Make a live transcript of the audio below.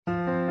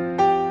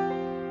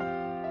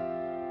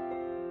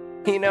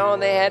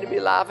And they had to be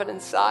laughing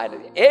inside.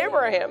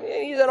 Abraham,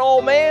 he's an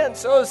old man.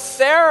 So is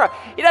Sarah.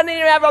 He doesn't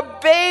even have a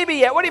baby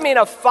yet. What do you mean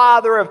a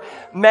father of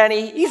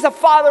many? He's a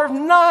father of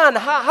none.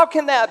 How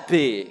can that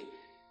be?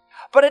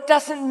 But it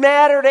doesn't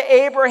matter to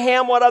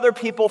Abraham what other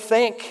people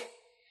think.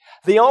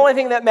 The only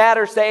thing that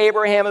matters to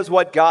Abraham is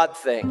what God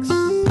thinks.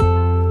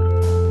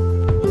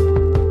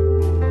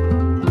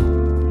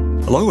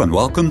 Hello and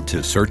welcome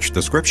to Search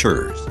the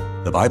Scriptures,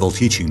 the Bible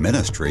teaching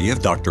ministry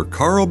of Dr.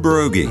 Carl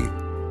Broggi.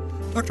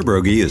 Dr.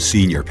 Broggi is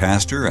senior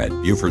pastor at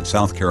Beaufort,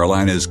 South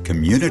Carolina's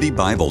Community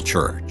Bible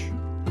Church.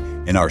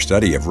 In our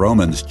study of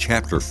Romans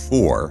chapter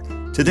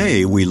 4,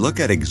 today we look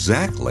at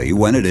exactly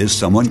when it is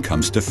someone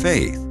comes to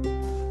faith,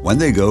 when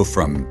they go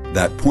from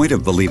that point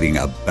of believing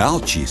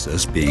about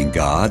Jesus being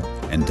God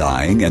and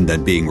dying and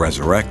then being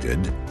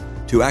resurrected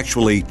to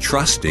actually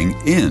trusting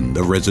in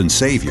the risen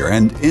Savior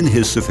and in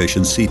His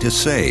sufficiency to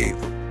save.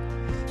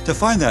 To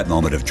find that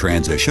moment of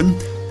transition,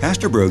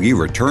 Pastor Broggi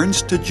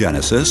returns to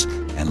Genesis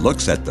and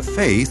looks at the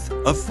faith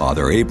of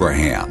Father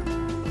Abraham.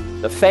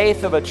 The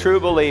faith of a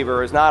true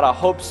believer is not a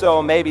hope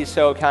so, maybe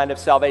so kind of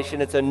salvation.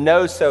 It's a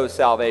no so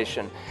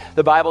salvation.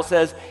 The Bible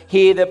says,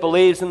 he that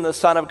believes in the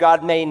Son of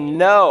God may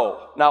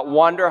know, not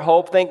wonder,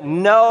 hope, think,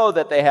 know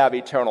that they have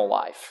eternal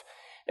life.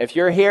 If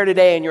you're here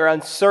today and you're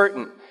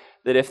uncertain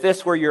that if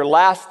this were your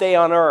last day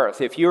on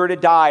earth, if you were to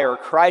die or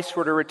Christ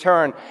were to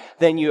return,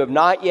 then you have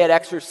not yet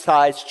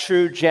exercised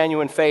true,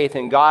 genuine faith,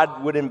 and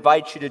God would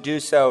invite you to do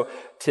so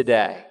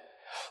today.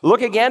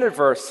 Look again at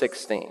verse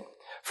 16.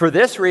 For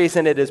this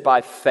reason it is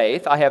by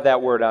faith, I have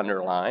that word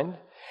underlined,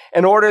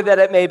 in order that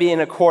it may be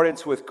in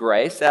accordance with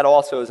grace, that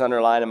also is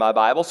underlined in my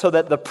Bible, so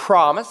that the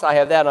promise, I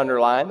have that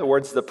underlined, the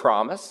words the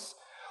promise,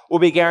 will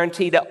be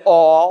guaranteed to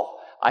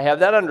all, I have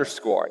that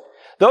underscored.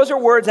 Those are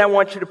words I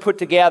want you to put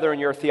together in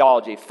your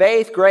theology.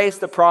 Faith, grace,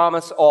 the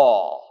promise,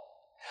 all.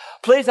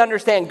 Please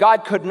understand,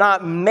 God could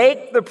not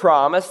make the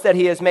promise that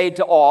He has made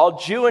to all,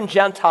 Jew and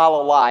Gentile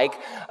alike,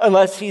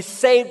 unless He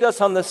saved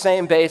us on the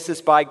same basis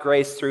by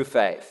grace through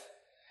faith.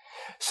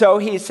 So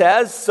He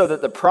says, so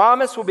that the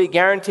promise will be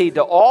guaranteed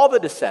to all the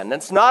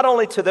descendants, not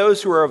only to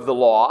those who are of the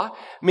law,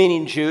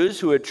 meaning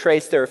Jews who had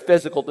traced their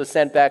physical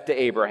descent back to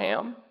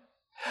Abraham,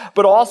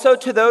 but also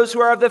to those who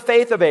are of the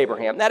faith of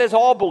Abraham. That is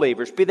all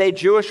believers, be they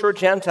Jewish or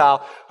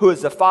Gentile, who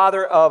is the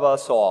father of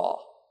us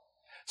all.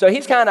 So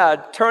He's kind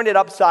of turned it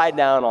upside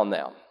down on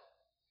them.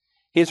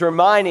 He's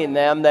reminding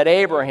them that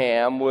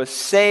Abraham was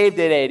saved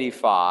at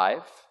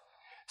 85,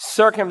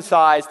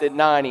 circumcised at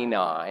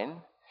 99,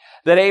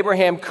 that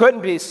Abraham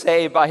couldn't be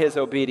saved by his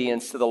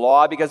obedience to the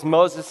law because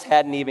Moses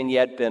hadn't even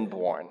yet been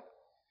born.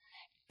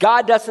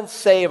 God doesn't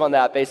save on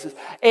that basis.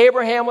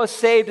 Abraham was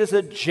saved as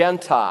a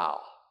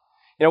Gentile.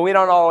 We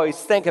don't always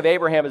think of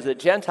Abraham as a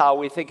Gentile.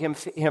 We think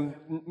him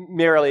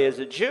merely as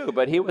a Jew,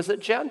 but he was a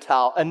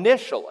Gentile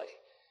initially.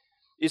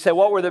 You say,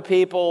 what were the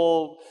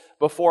people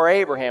before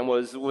Abraham?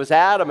 Was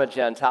Adam a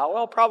Gentile?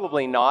 Well,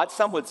 probably not.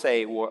 Some would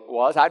say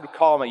was. I'd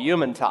call him a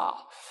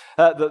human-tile.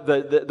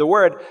 The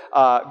word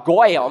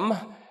goyim,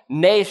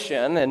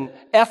 nation, and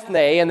ethne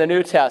in the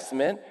New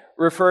Testament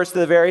refers to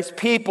the various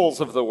peoples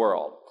of the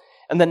world.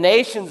 And the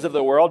nations of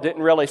the world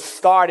didn't really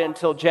start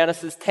until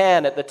Genesis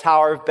 10 at the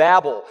Tower of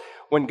Babel,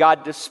 when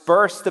God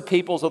dispersed the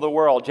peoples of the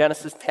world,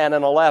 Genesis 10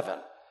 and 11.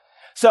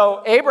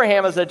 So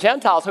Abraham is a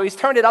Gentile, so He's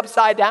turned it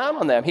upside down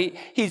on them.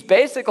 He's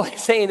basically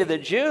saying to the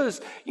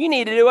Jews, you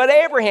need to do what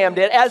Abraham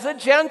did as a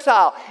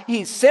Gentile.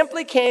 He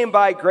simply came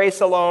by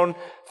grace alone,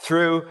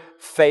 through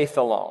faith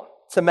alone.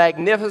 It's a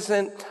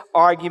magnificent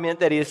argument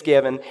that He has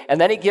given, and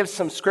then He gives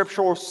some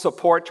scriptural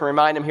support to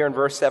remind him here in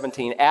verse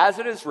 17. As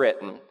it is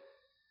written,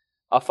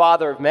 a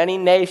father of many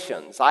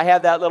nations. I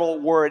have that little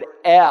word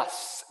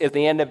S at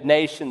the end of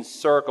nations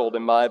circled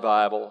in my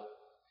Bible.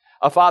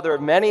 A father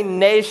of many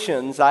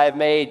nations I have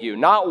made you.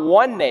 Not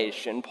one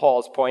nation,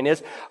 Paul's point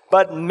is,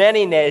 but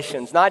many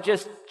nations. Not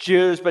just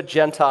Jews, but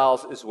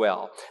Gentiles as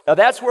well. Now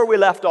that's where we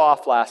left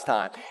off last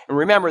time. And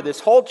remember, this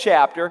whole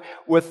chapter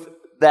with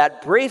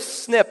that brief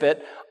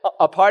snippet,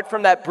 apart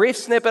from that brief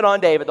snippet on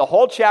David, the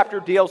whole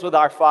chapter deals with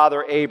our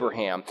father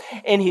Abraham.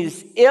 And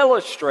he's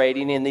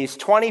illustrating in these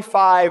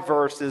 25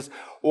 verses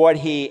what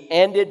he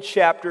ended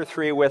chapter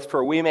 3 with,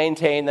 for we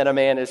maintain that a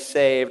man is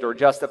saved or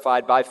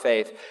justified by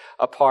faith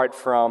apart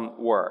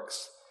from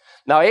works.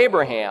 Now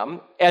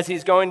Abraham, as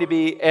he's already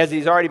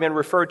been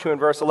referred to in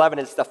verse 11,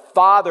 is the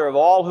father of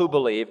all who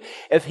believe.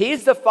 If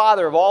he's the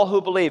father of all who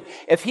believe,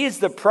 if he's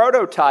the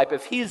prototype,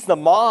 if he's the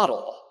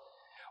model,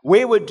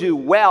 we would do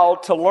well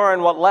to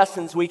learn what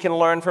lessons we can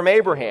learn from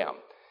Abraham.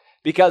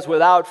 Because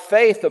without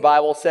faith, the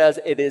Bible says,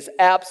 it is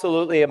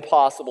absolutely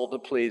impossible to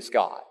please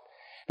God.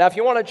 Now, if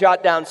you want to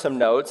jot down some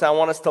notes, I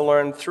want us to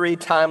learn 3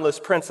 timeless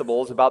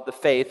principles about the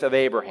faith of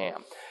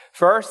Abraham.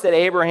 First, that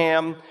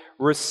Abraham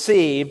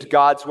received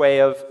God's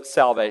way of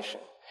salvation.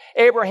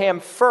 Abraham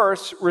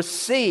first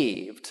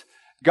received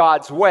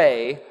God's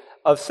way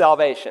of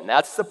salvation.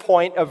 That's the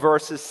point of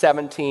verses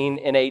 17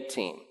 and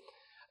 18.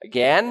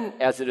 Again,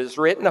 as it is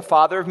written, a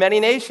father of many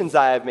nations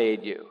I have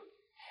made you,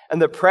 in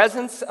the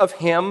presence of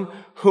him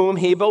whom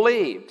he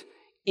believed,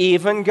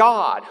 even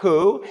God,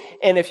 who,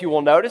 and if you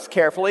will notice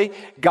carefully,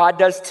 God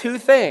does two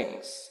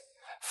things.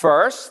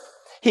 First,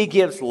 he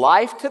gives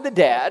life to the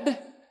dead.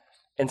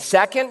 And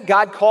second,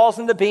 God calls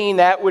into being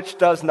that which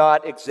does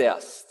not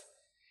exist.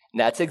 And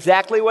that's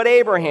exactly what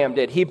Abraham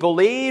did. He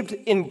believed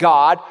in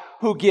God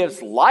who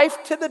gives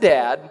life to the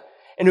dead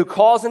and who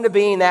calls into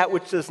being that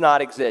which does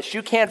not exist.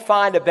 You can't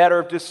find a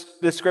better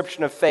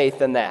description of faith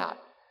than that.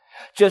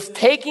 Just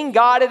taking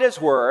God at his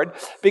word,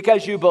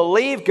 because you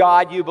believe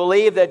God, you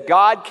believe that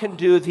God can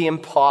do the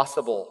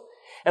impossible.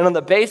 And on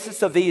the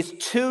basis of these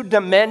two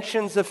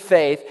dimensions of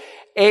faith,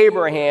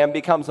 Abraham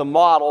becomes a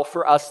model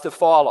for us to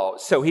follow.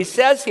 So he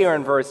says here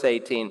in verse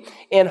 18,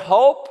 in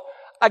hope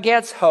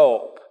against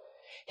hope,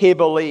 he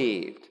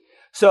believed,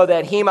 so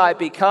that he might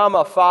become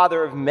a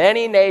father of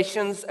many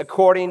nations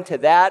according to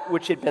that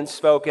which had been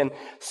spoken,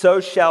 so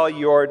shall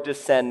your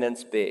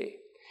descendants be.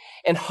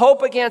 In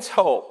hope against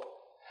hope,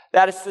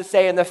 that is to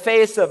say, in the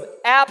face of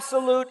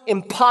absolute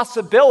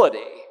impossibility,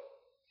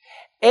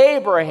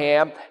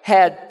 Abraham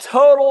had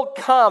total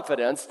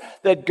confidence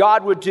that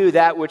God would do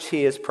that which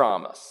he has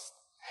promised.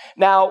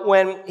 Now,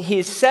 when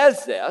he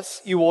says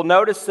this, you will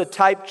notice the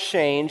type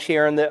change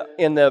here in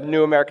the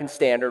New American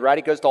Standard, right?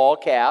 It goes to all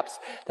caps.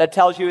 That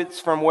tells you it's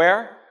from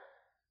where?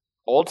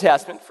 Old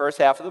Testament, first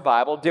half of the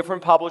Bible.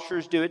 Different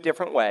publishers do it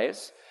different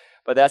ways,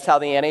 but that's how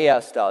the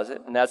NAS does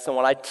it, and that's the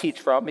one I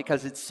teach from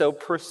because it's so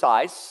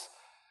precise.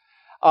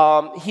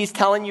 He's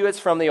telling you it's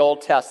from the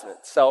Old Testament.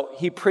 So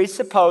he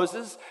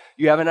presupposes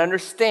you have an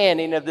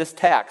understanding of this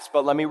text,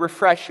 but let me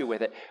refresh you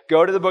with it.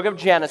 Go to the book of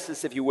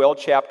Genesis, if you will,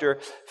 chapter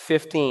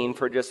 15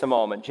 for just a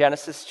moment.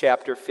 Genesis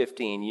chapter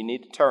 15. You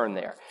need to turn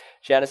there.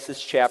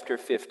 Genesis chapter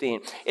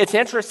 15. It's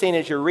interesting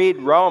as you read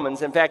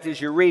Romans, in fact,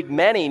 as you read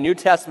many New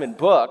Testament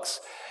books,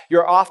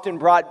 you're often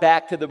brought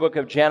back to the book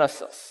of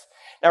Genesis.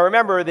 Now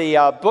remember,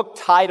 the book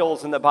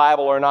titles in the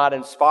Bible are not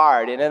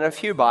inspired, and in a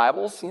few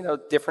Bibles,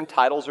 different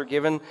titles are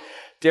given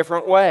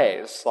different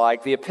ways,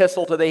 like the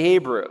Epistle to the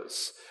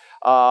Hebrews.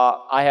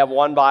 I have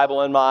one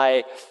Bible in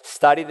my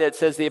study that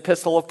says the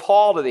Epistle of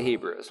Paul to the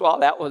Hebrews. Well,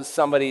 that was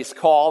somebody's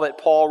call that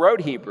Paul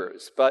wrote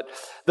Hebrews, but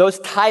those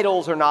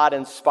titles are not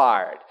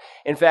inspired.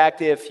 In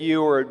fact, if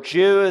you were a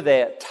Jew,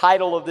 the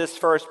title of this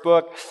first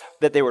book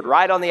that they would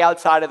write on the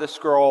outside of the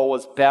scroll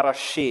was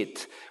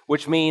Bereshit,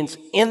 which means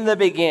in the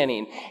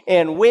beginning.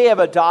 And we have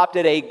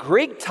adopted a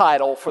Greek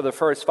title for the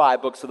first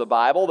 5 books of the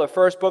Bible. The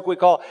first book we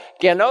call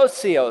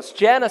Genosios,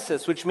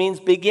 Genesis, which means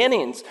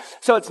beginnings.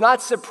 So it's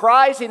not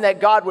surprising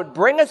that God would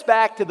bring us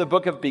back to the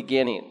book of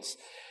beginnings.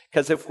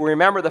 Because if we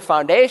remember the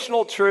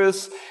foundational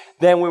truths,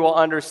 then we will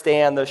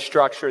understand the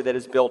structure that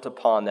is built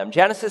upon them.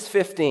 Genesis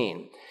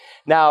 15.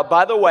 Now,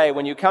 by the way,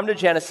 when you come to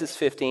Genesis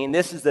 15,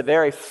 this is the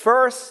very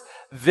first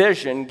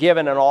vision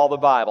given in all the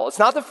Bible. It's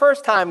not the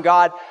first time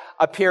God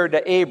appeared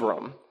to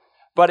Abram,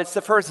 but it's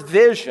the first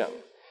vision.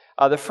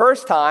 The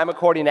first time,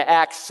 according to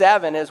Acts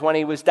 7, is when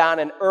he was down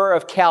in Ur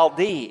of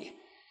Chaldee.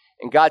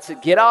 And God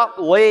said, get up,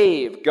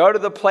 leave, go to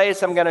the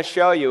place I'm going to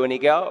show you. And he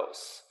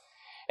goes.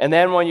 And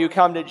then when you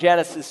come to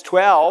Genesis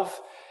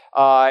 12,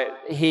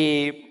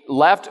 he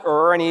left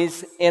Ur and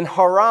he's in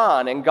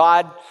Haran. And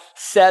God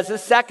says a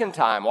second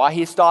time, why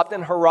he stopped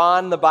in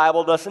Haran, the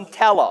Bible doesn't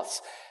tell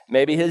us.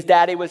 Maybe his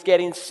daddy was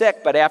getting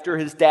sick, but after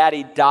his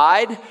daddy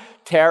died,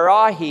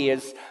 Terah, he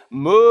is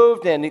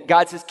moved, and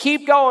God says,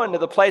 keep going to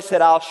the place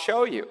that I'll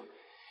show you.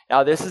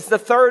 Now, this is the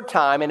third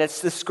time, and it's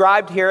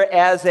described here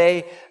as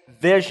a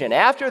vision.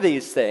 After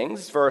these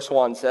things, verse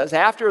 1 says,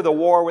 after the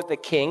war with the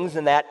kings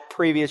in that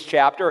previous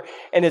chapter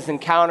and his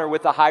encounter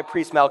with the high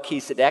priest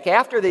Melchizedek,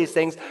 after these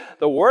things,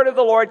 the word of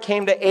the Lord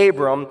came to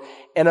Abram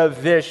in a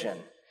vision.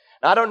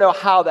 Now, I don't know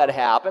how that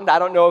happened. I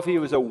don't know if he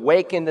was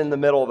awakened in the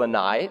middle of the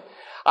night.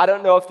 I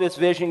don't know if this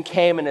vision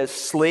came in his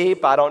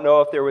sleep. I don't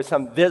know if there was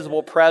some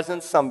visible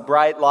presence, some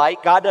bright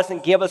light. God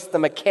doesn't give us the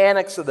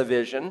mechanics of the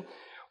vision.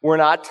 We're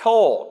not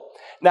told.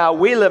 Now,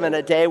 we live in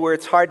a day where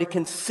it's hard to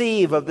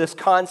conceive of this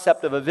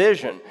concept of a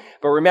vision.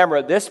 But remember,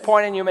 at this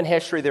point in human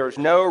history, there is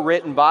no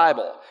written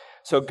Bible.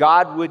 So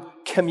God would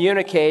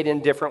communicate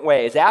in different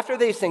ways. After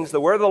these things,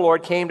 the word of the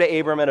Lord came to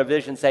Abram in a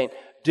vision saying,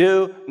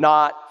 do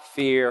not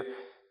fear,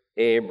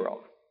 Abram.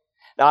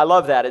 Now, I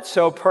love that. It's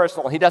so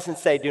personal. He doesn't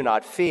say do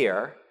not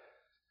fear,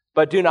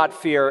 but do not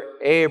fear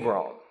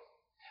Abram.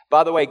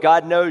 By the way,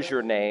 God knows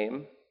your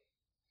name.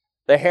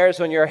 The hairs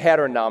on your head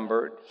are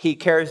numbered. He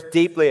cares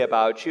deeply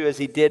about you as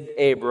he did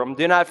Abram.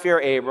 Do not fear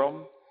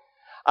Abram.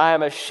 I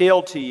am a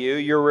shield to you.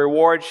 Your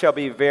reward shall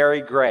be very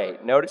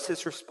great. Notice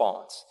his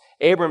response.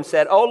 Abram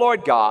said, O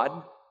Lord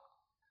God,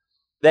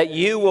 that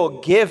you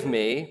will give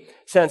me,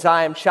 since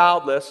I am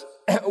childless.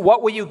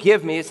 What will you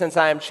give me since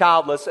I am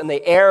childless, and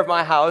the heir of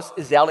my house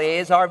is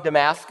Eliezer of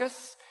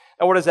Damascus?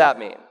 Now, what does that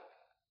mean?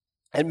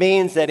 It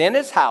means that in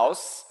his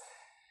house,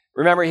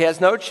 remember, he has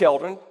no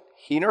children,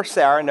 he nor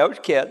Sarah, no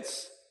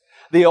kids.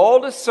 The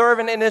oldest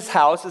servant in his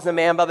house is a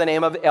man by the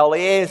name of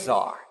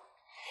Eliezer.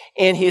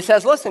 And he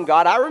says, listen,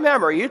 God, I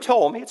remember you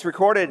told me, it's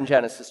recorded in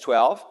Genesis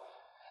 12,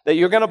 that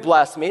you're going to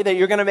bless me, that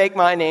you're going to make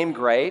my name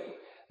great,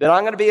 that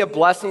I'm going to be a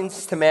blessing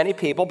to many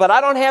people, but I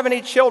don't have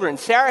any children.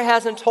 Sarah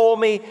hasn't told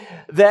me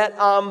that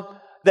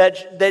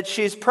that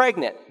she's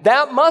pregnant.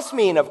 That must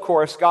mean, of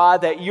course,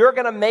 God, that you're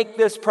going to make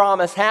this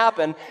promise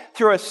happen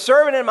through a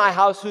servant in my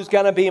house who's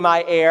going to be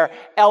my heir,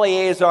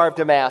 Eleazar of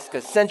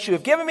Damascus. Since you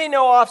have given me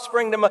no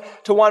offspring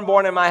to one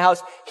born in my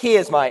house, he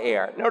is my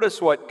heir.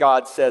 Notice what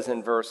God says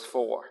in verse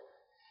 4.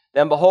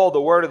 Then behold,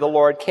 the word of the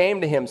Lord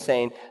came to him,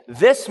 saying,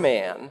 this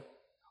man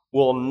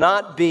will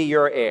not be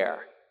your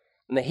heir.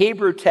 In the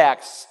Hebrew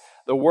text,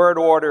 the word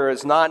order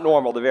is not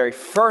normal. The very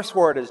first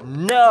word is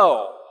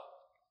no.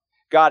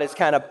 God is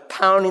kind of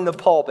pounding the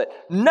pulpit.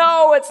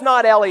 No, it's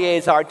not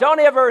Eleazar.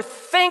 Don't ever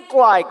think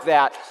like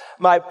that.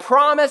 My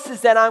promise is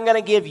that I'm going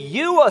to give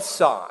you a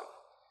son.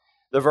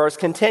 The verse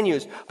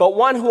continues, but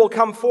one who will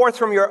come forth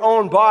from your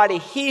own body,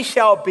 he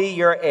shall be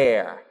your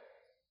heir.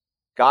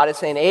 God is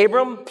saying,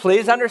 Abram,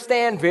 please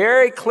understand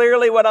very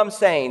clearly what I'm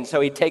saying. So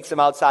he takes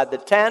him outside the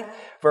tent.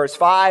 Verse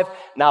 5,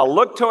 now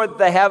look toward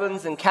the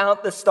heavens and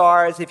count the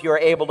stars if you are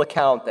able to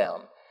count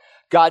them.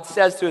 God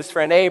says to his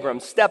friend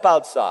Abram, step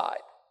outside.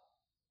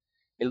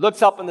 He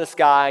looks up in the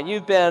sky, and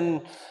you've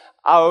been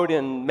out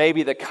in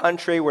maybe the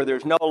country where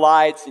there's no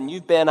lights, and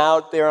you've been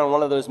out there on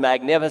one of those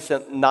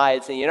magnificent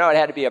nights, and you know it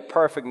had to be a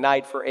perfect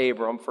night for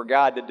Abram, for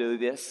God to do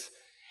this.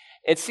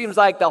 It seems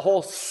like the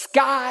whole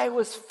sky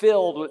was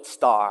filled with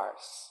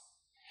stars.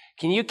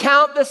 Can you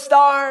count the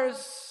stars?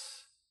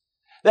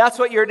 That's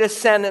what your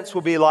descendants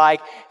will be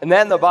like. And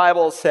then the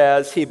Bible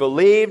says he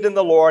believed in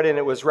the Lord, and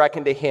it was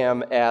reckoned to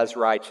him as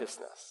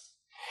righteousness.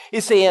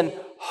 You see, in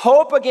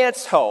hope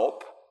against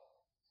hope,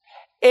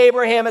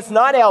 Abraham is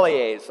not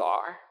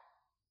Eleazar.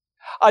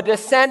 A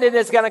descendant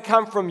is going to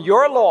come from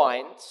your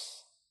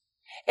loins,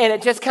 and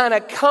it just kind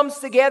of comes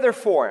together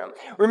for him.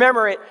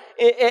 Remember,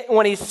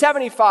 when he's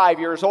 75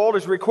 years old,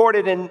 is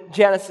recorded in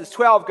Genesis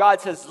 12, God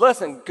says,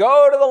 listen,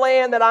 go to the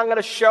land that I'm going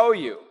to show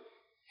you,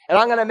 and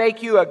I'm going to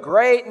make you a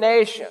great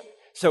nation.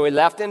 So he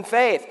left in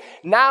faith.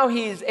 Now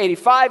he's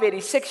 85,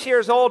 86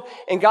 years old,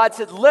 and God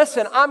said,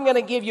 listen, I'm going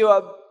to give you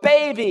a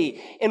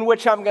baby in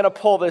which I'm going to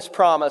pull this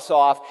promise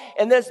off.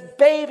 And this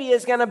baby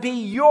is going to be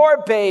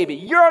your baby.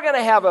 You're going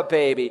to have a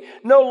baby.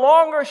 No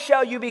longer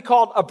shall you be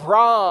called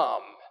Abram,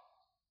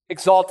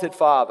 exalted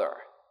father,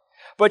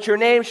 but your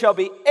name shall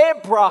be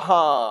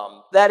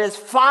Abraham, that is,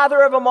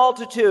 father of a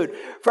multitude,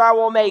 for I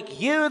will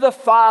make you the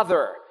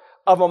father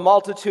of a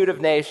multitude of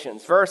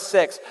nations. Verse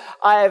 6,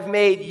 I have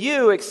made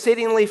you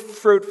exceedingly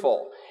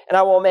fruitful, and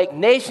I will make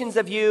nations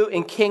of you,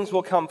 and kings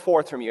will come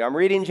forth from you. I'm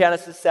reading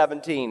Genesis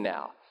 17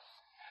 now.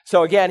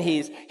 So again,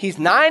 he's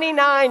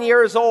 99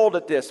 years old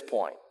at this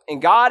point,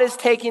 and God is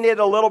taking it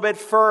a little bit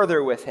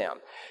further with him.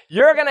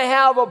 You're going to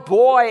have a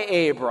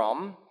boy,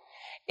 Abram,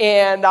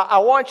 and I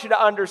want you to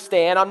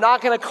understand, I'm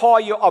not going to call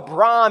you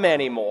Abram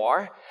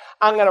anymore.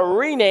 I'm going to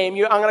rename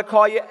you. I'm going to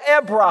call you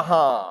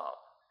Abraham.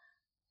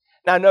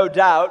 Now, no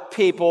doubt,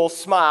 people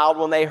smiled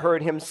when they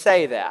heard him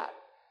say that.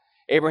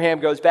 Abraham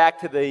goes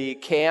back to the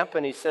camp,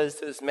 and he says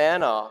to his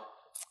men,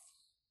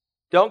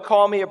 don't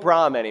call me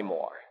Abram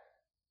anymore.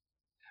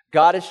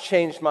 God has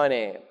changed my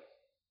name.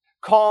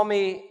 Call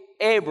me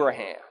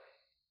Abraham,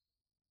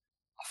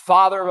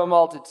 father of a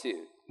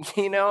multitude.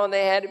 You know, and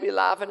they had to be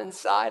laughing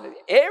inside.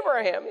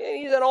 Abraham,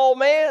 he's an old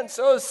man.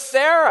 So is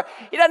Sarah.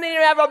 He doesn't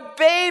even have a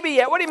baby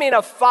yet. What do you mean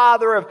a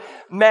father of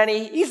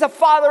many? He's a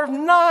father of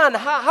none.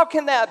 How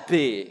can that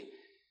be?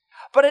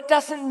 But it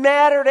doesn't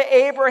matter to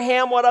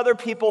Abraham what other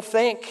people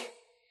think.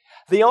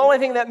 The only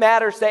thing that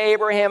matters to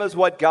Abraham is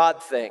what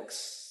God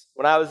thinks.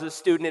 When I was a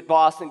student at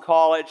Boston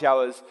College, I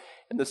was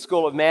in the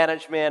School of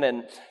Management,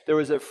 and there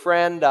was a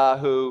friend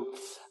who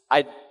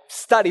I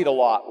studied a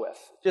lot with.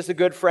 Just a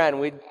good friend.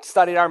 We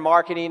studied our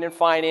marketing and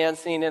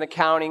financing and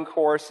accounting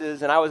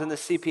courses, and I was in the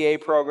CPA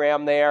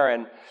program there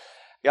and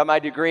got my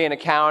degree in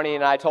accounting,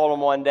 and I told him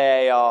one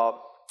day,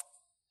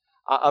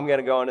 I'm going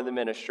to go into the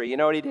ministry. You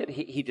know what he did?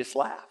 He just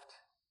laughed.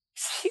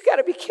 He said, you got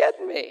to be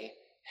kidding me.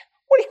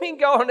 What do you mean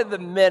go into the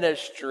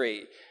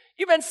ministry?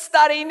 You've been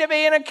studying to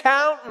be an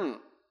accountant.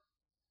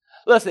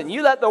 Listen,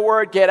 you let the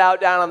word get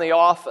out down in the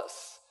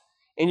office,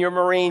 in your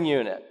Marine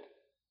unit,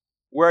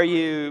 where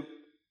you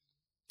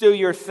do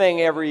your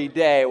thing every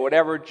day,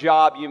 whatever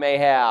job you may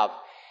have,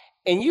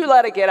 and you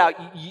let it get out.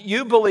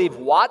 You believe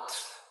what?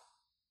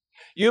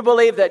 You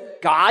believe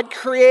that God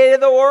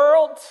created the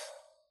world?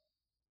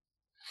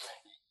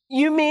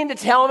 You mean to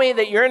tell me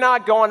that you're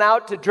not going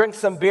out to drink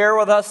some beer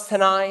with us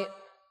tonight?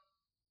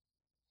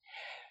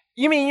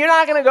 You mean you're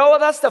not going to go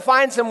with us to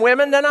find some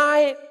women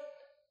tonight?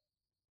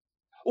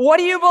 What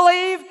do you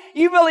believe?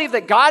 You believe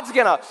that God's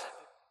going to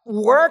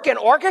work and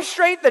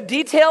orchestrate the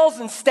details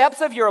and steps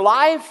of your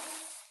life?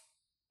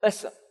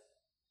 Listen,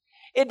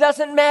 it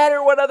doesn't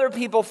matter what other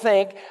people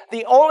think.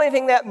 The only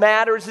thing that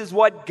matters is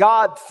what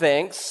God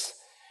thinks.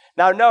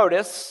 Now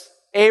notice,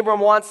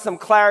 Abram wants some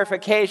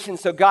clarification,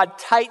 so God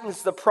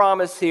tightens the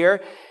promise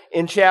here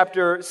in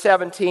chapter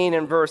 17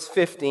 and verse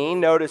 15.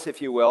 Notice,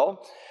 if you will.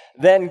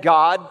 Then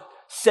God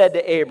said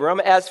to Abram,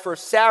 as for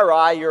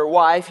Sarai, your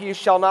wife, you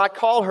shall not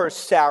call her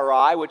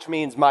Sarai, which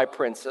means my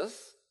princess,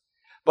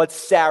 but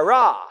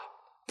Sarah.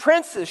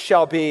 Princess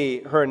shall be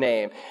her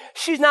name.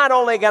 She's not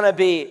only going to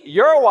be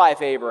your wife,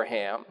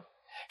 Abraham,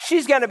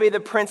 she's going to be the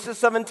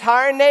princess of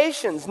entire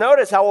nations.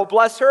 Notice, I will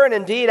bless her, and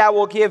indeed I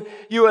will give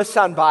you a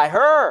son by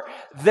her.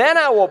 Then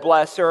I will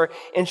bless her,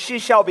 and she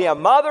shall be a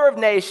mother of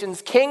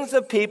nations. Kings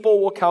of people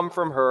will come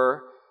from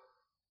her.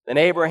 Then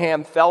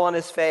Abraham fell on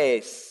his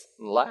face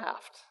and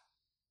laughed,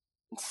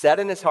 and said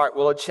in his heart,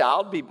 will a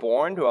child be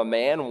born to a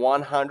man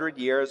 100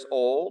 years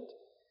old?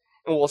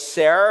 And will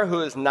Sarah,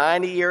 who is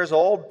 90 years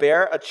old,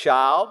 bear a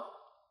child?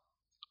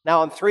 Now,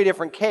 on 3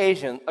 different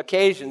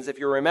occasions, if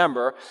you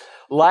remember,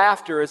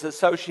 laughter is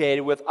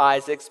associated with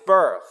Isaac's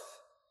birth.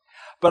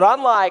 But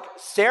unlike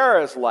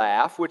Sarah's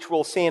laugh, which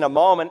we'll see in a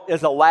moment,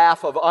 is a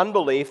laugh of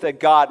unbelief that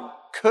God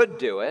could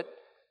do it,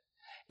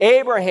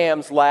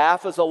 Abraham's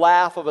laugh is a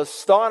laugh of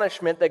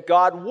astonishment that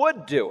God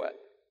would do it.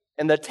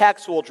 And the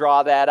text will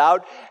draw that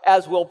out,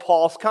 as will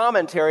Paul's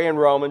commentary in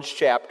Romans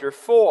chapter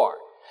 4.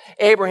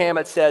 Abraham,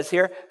 it says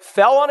here,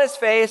 fell on his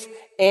face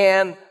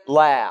and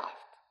laughed.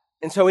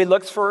 And so he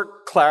looks for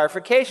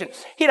clarification.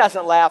 He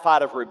doesn't laugh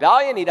out of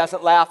rebellion. He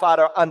doesn't laugh out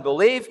of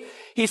unbelief.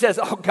 He says,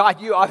 oh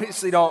God, you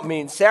obviously don't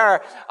mean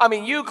Sarah. I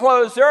mean, you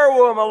closed her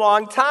womb a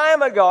long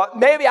time ago.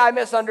 Maybe I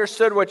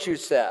misunderstood what you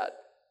said.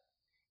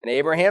 And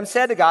Abraham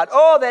said to God,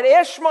 oh, that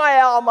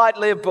Ishmael might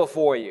live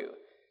before you.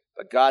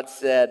 But God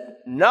said,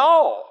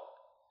 no.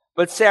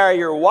 But Sarah,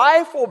 your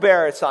wife, will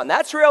bear a son.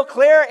 That's real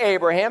clear,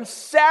 Abraham.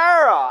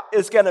 Sarah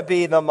is going to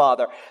be the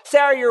mother.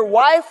 Sarah, your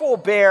wife, will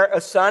bear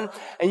a son,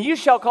 and you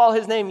shall call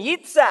his name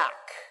Yitzhak,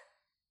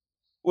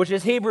 which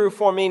is Hebrew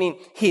for meaning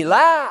he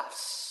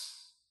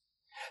laughs.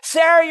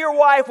 Sarah, your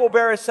wife, will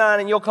bear a son,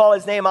 and you'll call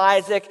his name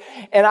Isaac,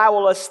 and I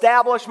will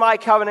establish my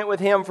covenant with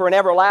him for an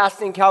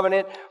everlasting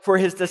covenant for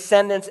his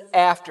descendants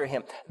after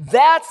him.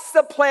 That's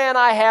the plan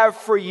I have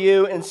for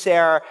you and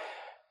Sarah.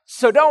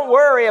 So don't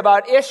worry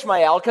about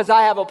Ishmael, because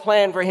I have a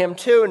plan for him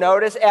too.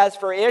 Notice, as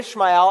for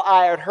Ishmael,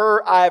 I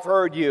have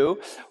heard you,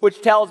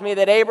 which tells me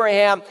that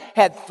Abraham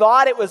had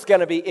thought it was going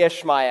to be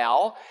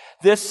Ishmael,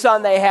 this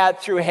son they had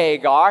through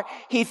Hagar.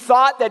 He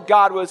thought that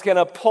God was going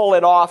to pull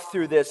it off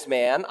through this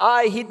man.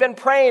 He'd been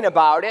praying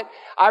about it.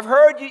 I've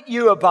heard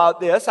you about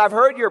this. I've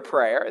heard your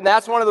prayer. And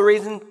that's one of the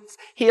reasons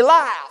he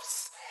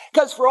laughs.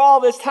 Because for all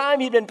this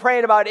time, he'd been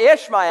praying about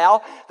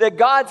Ishmael, that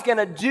God's going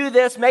to do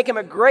this, make him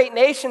a great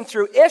nation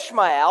through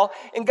Ishmael.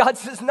 And God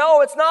says,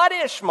 no, it's not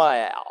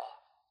Ishmael.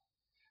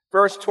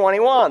 Verse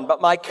 21,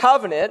 but my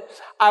covenant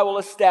I will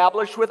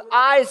establish with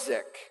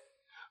Isaac,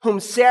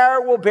 whom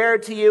Sarah will bear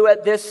to you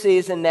at this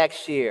season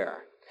next year.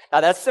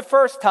 Now, that's the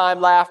first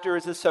time laughter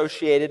is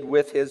associated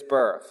with his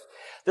birth.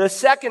 The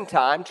second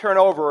time, turn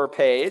over a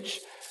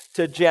page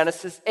to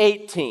Genesis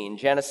 18,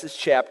 Genesis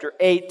chapter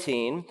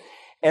 18.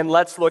 And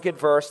let's look at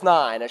verse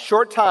 9. A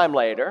short time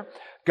later,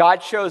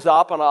 God shows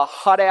up on a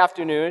hot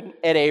afternoon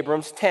at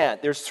Abram's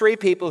tent. There's 3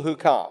 people who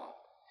come.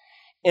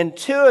 And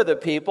 2 of the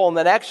people in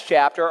the next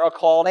chapter are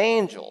called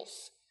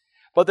angels.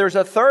 But there's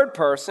a third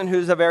person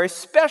who's a very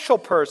special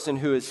person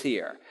who is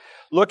here.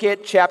 Look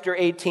at chapter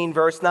 18,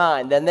 verse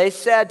 9. Then they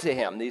said to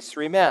him, these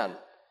 3 men,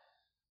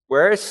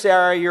 where is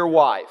Sarah, your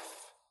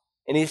wife?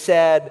 And he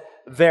said,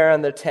 there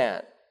in the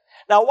tent.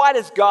 Now, why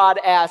does God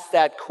ask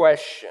that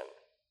question?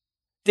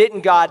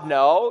 Didn't God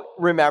know?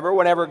 Remember,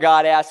 whenever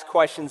God asks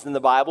questions in the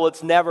Bible,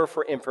 it's never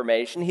for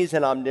information. He's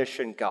an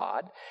omniscient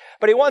God.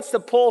 But he wants to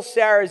pull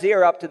Sarah's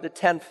ear up to the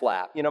tent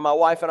flap. You know, my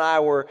wife and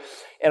I were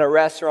in a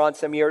restaurant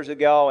some years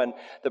ago, and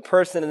the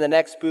person in the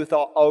next booth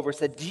over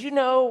said, do you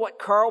know what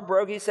Carl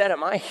Broggi said?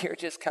 And my ear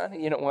just kind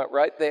of, went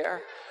right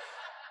there.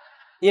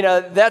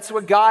 That's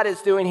what God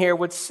is doing here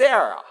with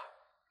Sarah.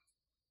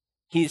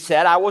 He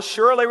said, I will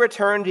surely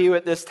return to you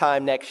at this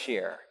time next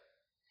year.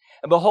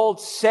 And behold,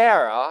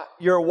 Sarah,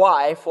 your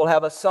wife, will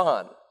have a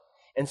son.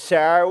 And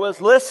Sarah was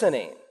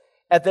listening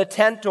at the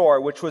tent door,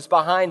 which was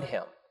behind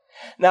him.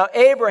 Now,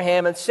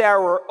 Abraham and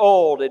Sarah were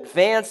old,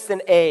 advanced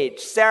in age.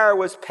 Sarah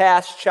was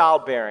past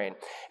childbearing.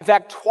 In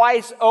fact,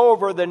 twice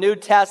over, the New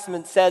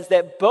Testament says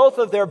that both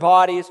of their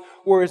bodies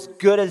were as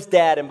good as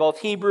dead, in both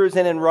Hebrews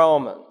and in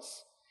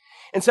Romans.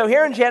 And so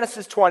here in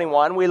Genesis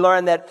 21, we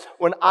learn that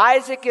when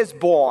Isaac is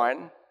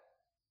born,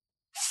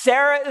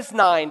 Sarah is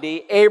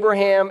 90,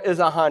 Abraham is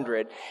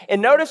 100. And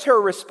notice her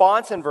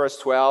response in verse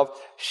 12.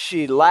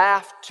 She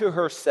laughed to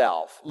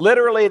herself.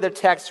 Literally, the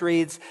text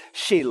reads,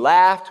 she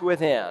laughed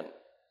within.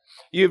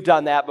 You've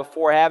done that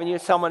before, haven't you?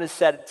 Someone has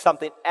said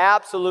something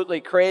absolutely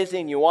crazy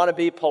and you want to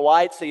be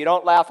polite so you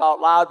don't laugh out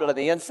loud, but on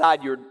the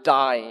inside you're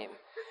dying.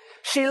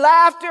 She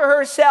laughed to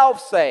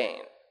herself,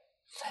 saying,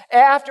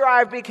 after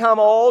I've become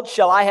old,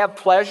 shall I have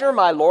pleasure,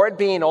 my Lord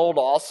being old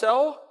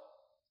also?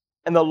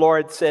 And the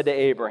Lord said to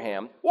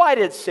Abraham, why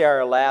did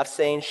Sarah laugh,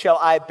 saying, shall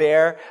I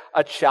bear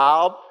a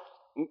child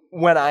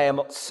when I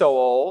am so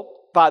old?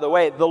 By the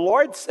way, the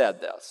Lord said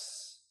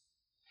this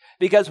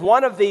because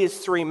one of these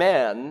 3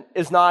 men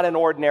is not an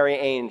ordinary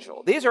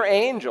angel. These are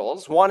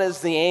angels. One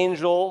is the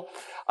angel,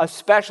 a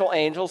special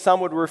angel. Some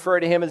would refer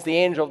to him as the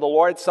angel of the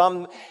Lord.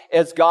 Some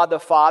as God the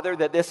Father,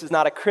 that this is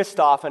not a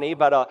Christophany,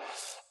 but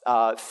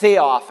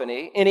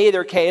theophany. In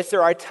either case,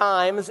 there are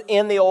times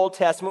in the Old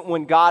Testament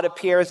when God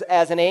appears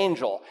as an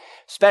angel,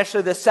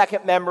 especially the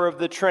second member of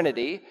the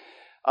Trinity,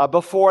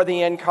 before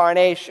the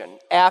incarnation.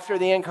 After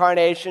the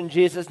incarnation,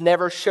 Jesus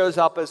never shows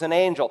up as an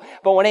angel.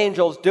 But when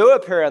angels do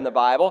appear in the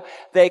Bible,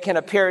 they can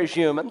appear as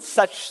humans,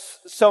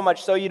 so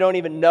much so you don't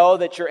even know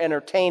that you're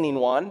entertaining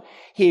one,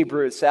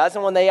 Hebrews says.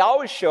 And when they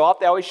always show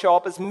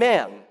up as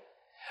men.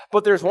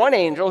 But there's one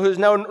angel who's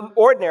no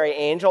ordinary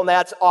angel, and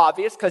that's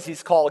obvious because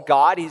he's called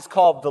God. He's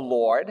called the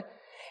Lord.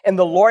 And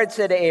the Lord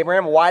said to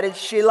Abraham, "Why did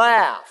she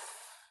laugh?"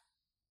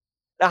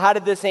 Now, how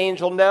did this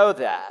angel know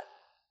that?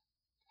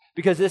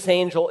 Because this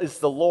angel is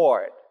the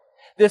Lord.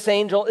 This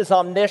angel is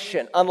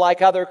omniscient,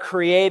 unlike other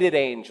created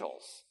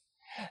angels.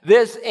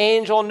 This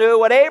angel knew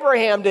what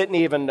Abraham didn't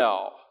even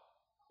know.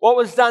 What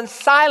was done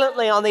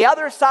silently on the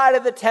other side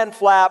of the tent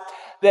flap,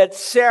 that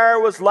Sarah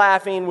was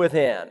laughing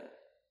within.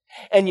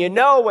 And you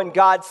know when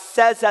God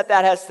says that,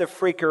 that has to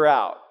freak her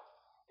out.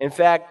 In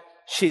fact,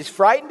 she's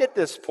frightened at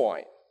this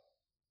point.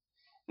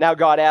 Now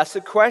God asks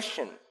a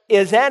question: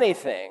 is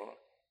anything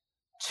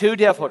too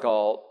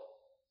difficult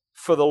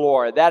for the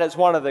Lord? That is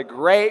one of the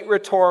great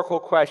rhetorical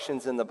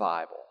questions in the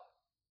Bible.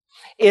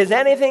 Is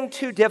anything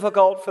too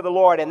difficult for the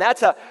Lord? And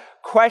that's a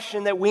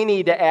question that we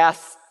need to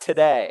ask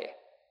today.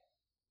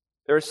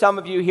 There are some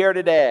of you here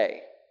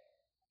today,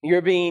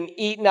 you're being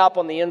eaten up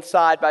on the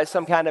inside by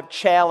some kind of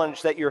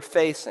challenge that you're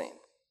facing.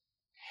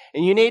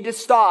 And you need to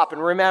stop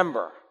and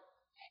remember,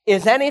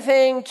 is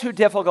anything too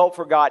difficult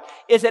for God?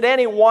 Is it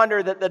any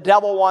wonder that the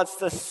devil wants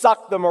to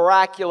suck the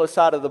miraculous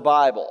out of the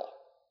Bible?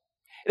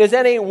 It is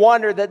any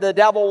wonder that the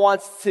devil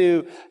wants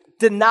to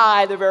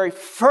deny the very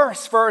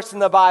first verse in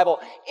the Bible.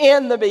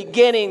 In the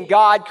beginning,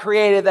 God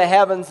created the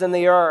heavens and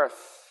the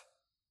earth.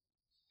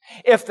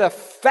 If the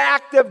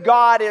fact of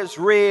God is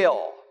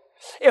real,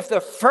 if the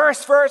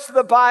first verse of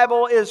the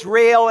Bible is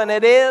real, and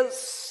it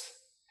is,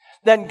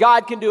 then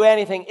God can do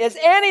anything. Is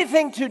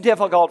anything too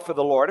difficult for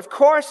the Lord? Of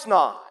course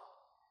not.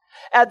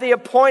 At the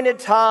appointed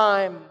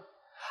time,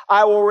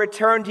 I will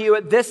return to you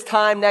at this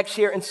time next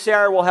year, and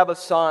Sarah will have a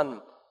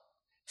son.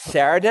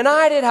 Sarah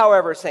denied it,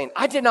 however, saying,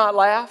 "I did not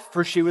laugh,"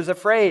 for she was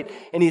afraid.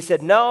 And he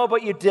said, "No,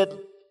 but you did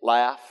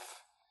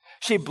laugh."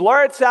 She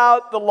blurts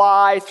out the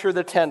lie through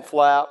the tent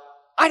flap.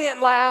 "I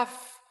didn't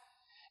laugh."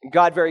 And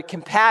God very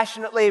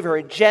compassionately,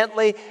 very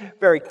gently,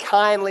 very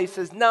kindly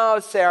says, "No,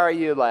 Sarah,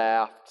 you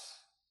laughed."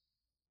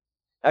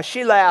 Now,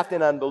 she laughed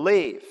in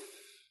unbelief.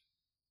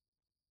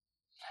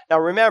 Now,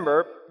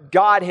 remember,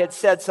 God had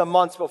said some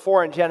months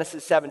before in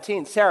Genesis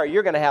 17, "Sarah,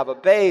 you're going to have a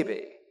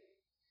baby."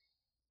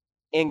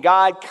 And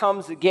God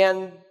comes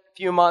again a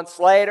few months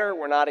later.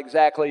 We're not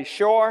exactly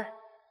sure,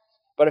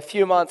 but a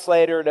few months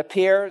later it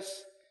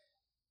appears.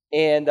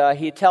 And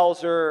he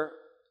tells her,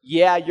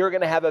 "Yeah, you're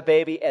going to have a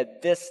baby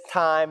at this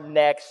time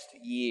next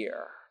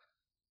year."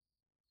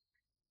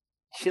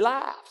 She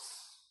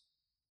laughs.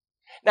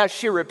 Now,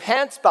 she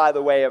repents, by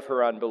the way, of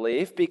her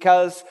unbelief,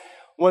 because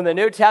when the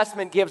New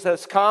Testament gives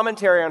us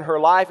commentary on her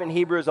life in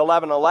Hebrews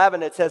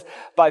 11:11, it says,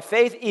 "By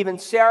faith, even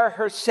Sarah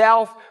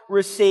herself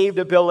received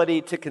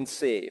ability to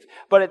conceive."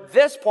 But at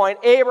this point,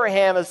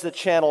 Abraham is the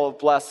channel of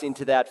blessing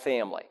to that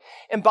family.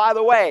 And by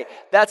the way,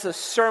 that's a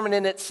sermon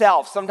in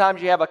itself.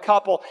 Sometimes you have a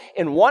couple,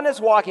 and one is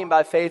walking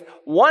by faith,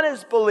 one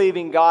is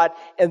believing God,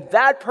 and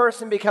that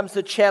person becomes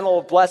the channel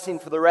of blessing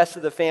for the rest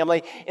of the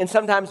family, and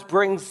sometimes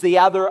brings the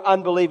other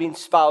unbelieving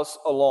spouse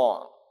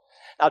along.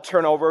 Now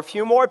turn over a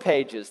few more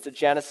pages to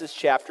Genesis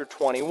chapter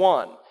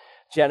 21.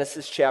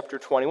 Genesis chapter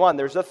 21.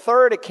 There's a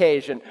third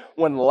occasion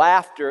when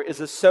laughter is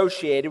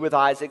associated with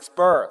Isaac's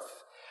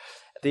birth.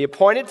 At the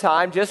appointed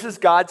time, just as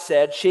God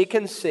said, she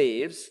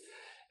conceives.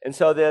 And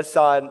so this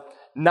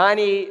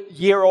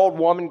 90-year-old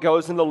woman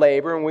goes into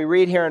labor, and we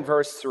read here in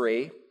verse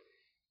 3,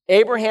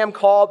 "Abraham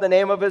called the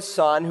name of his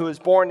son who was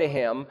born to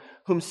him,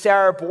 whom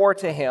Sarah bore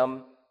to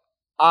him,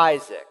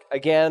 Isaac."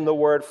 Again, the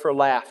word for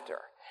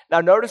laughter. Now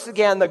notice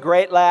again the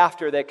great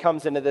laughter that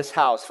comes into this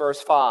house,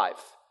 verse 5.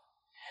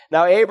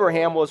 "Now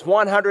Abraham was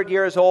 100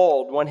 years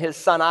old when his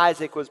son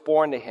Isaac was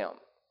born to him.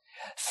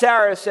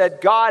 Sarah said,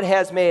 'God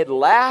has made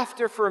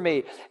laughter for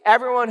me.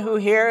 Everyone who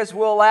hears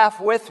will laugh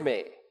with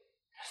me.'"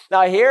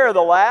 Now here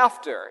the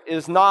laughter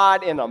is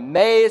not in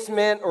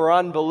amazement or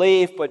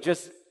unbelief, but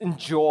just in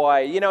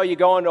joy. You know, you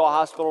go into a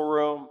hospital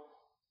room,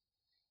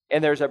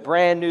 and there's a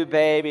brand new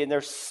baby, and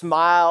there's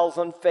smiles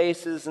on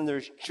faces, and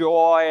there's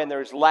joy, and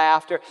there's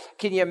laughter.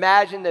 Can you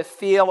imagine the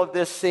feel of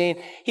this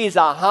scene? He's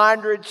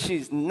 100,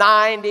 she's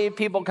 90,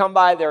 people come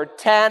by their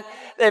tent,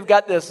 they've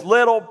got this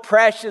little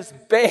precious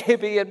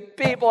baby, and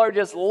people are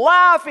just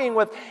laughing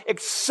with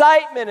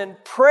excitement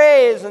and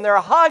praise, and they're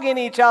hugging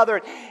each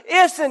other.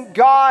 Isn't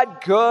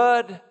God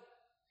good?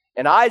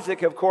 And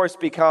Isaac, of course,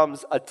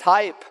 becomes a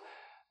type,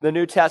 the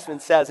New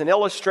Testament says, an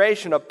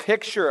illustration, a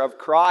picture of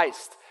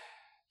Christ.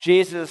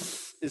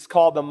 Jesus is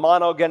called the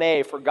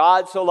monogene. For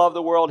God so loved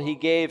the world, he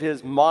gave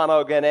his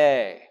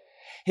monogene,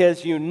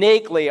 his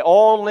uniquely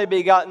only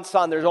begotten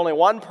son. There's only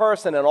one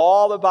person in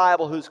all the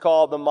Bible who's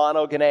called the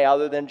monogene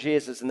other than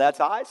Jesus, and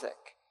that's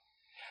Isaac.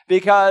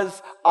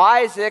 because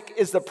Isaac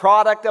is the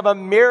product of a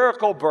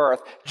miracle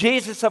birth.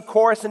 Jesus, of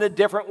course, in a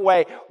different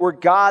way, where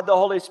God, the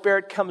Holy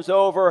Spirit, comes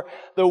over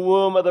the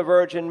womb of the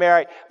Virgin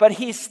Mary. But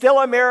he's still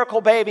a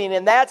miracle baby, and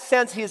in that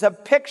sense, he's a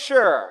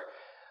picture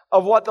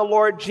of what the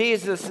Lord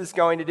Jesus is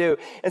going to do.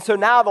 And so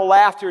now the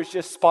laughter is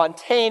just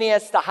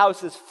spontaneous. The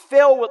house is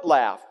filled with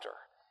laughter.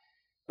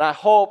 And I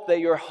hope that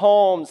your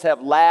homes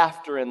have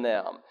laughter in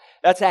them.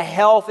 That's a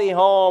healthy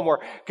home where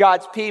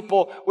God's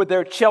people with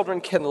their children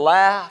can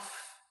laugh.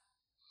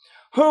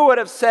 Who would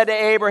have said to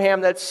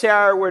Abraham that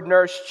Sarah would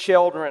nurse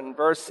children?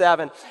 Verse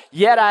 7,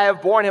 yet I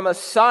have borne him a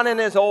son in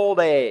his old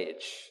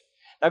age.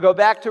 Now go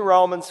back to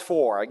Romans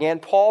 4. Again,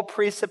 Paul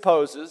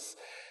presupposes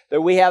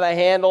that we have a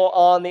handle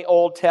on the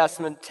Old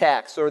Testament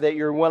text, or that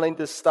you're willing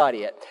to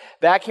study it.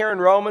 Back here in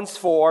Romans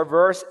 4,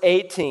 verse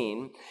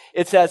 18,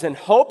 it says, in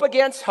hope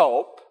against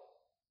hope,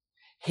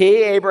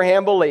 he,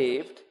 Abraham,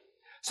 believed,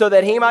 so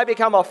that he might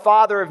become a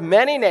father of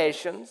many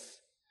nations,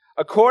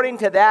 according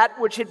to that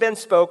which had been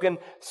spoken,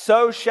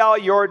 so shall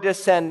your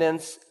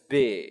descendants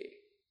be.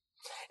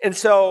 And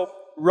so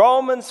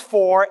Romans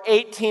 4,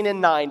 18 and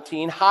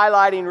 19,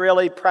 highlighting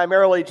really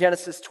primarily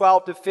Genesis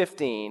 12 to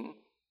 15,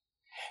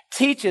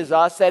 teaches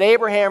us that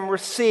Abraham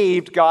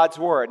received God's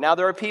word. Now,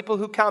 there are people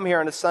who come here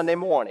on a Sunday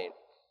morning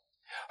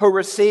who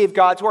receive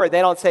God's word.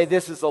 They don't say,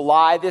 this is a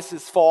lie, this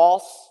is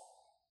false,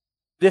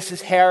 this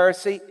is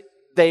heresy.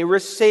 They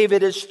receive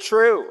it as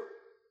true,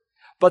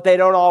 but they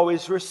don't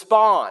always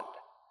respond.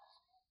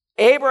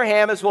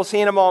 Abraham, as we'll see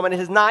in a moment,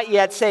 is not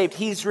yet saved.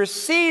 He's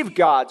received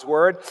God's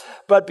word,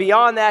 but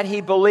beyond that,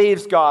 he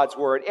believes God's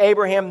word.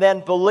 Abraham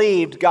then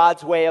believed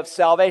God's way of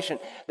salvation.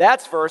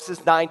 That's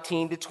verses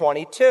 19 to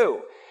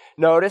 22.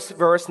 Notice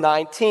verse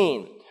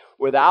 19.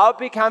 Without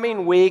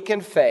becoming weak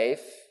in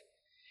faith,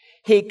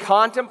 he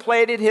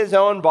contemplated his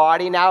own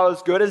body, now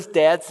as good as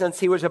dead, since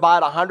he was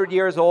about 100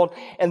 years old,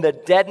 and the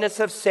deadness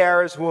of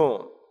Sarah's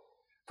womb.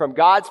 From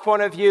God's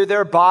point of view,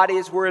 their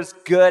bodies were as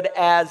good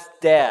as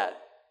dead.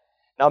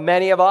 Now,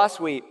 many of us,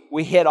 we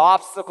hit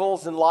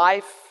obstacles in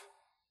life,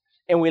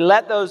 and we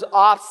let those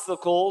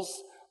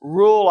obstacles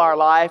rule our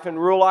life and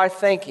rule our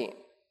thinking.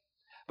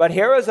 But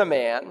here is a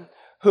man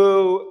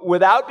who,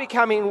 without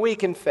becoming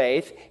weak in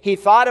faith, he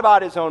thought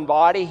about his own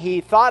body,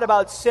 he thought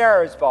about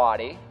Sarah's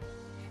body,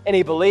 and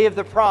he believed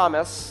the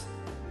promise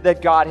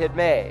that God had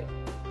made.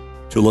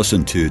 To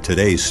listen to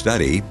today's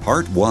study,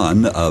 part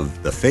 1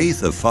 of The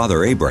Faith of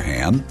Father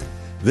Abraham,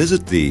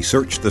 visit the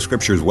Search the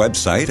Scriptures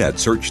website at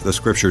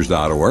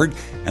searchthescriptures.org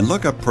and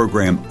look up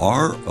program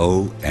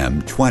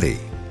ROM20.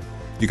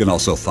 You can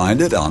also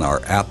find it on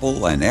our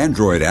Apple and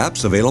Android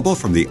apps available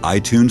from the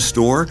iTunes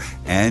Store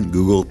and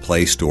Google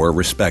Play Store,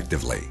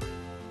 respectively.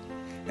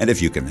 And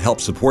if you can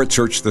help support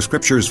Search the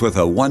Scriptures with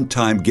a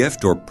one-time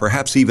gift or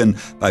perhaps even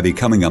by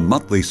becoming a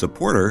monthly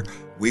supporter,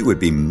 we would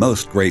be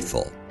most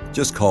grateful.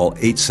 Just call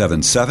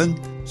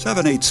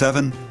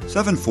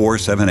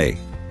 877-787-7478.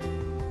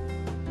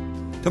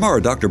 Tomorrow,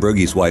 Dr.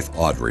 Broggi's wife,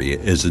 Audrey,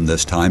 is in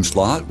this time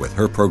slot with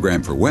her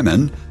program for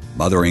women,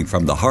 Mothering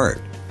from the Heart.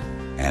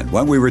 And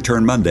when we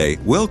return Monday,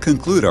 we'll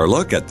conclude our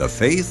look at the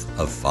faith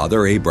of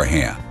Father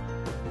Abraham.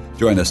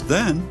 Join us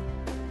then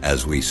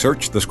as we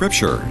search the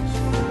Scriptures.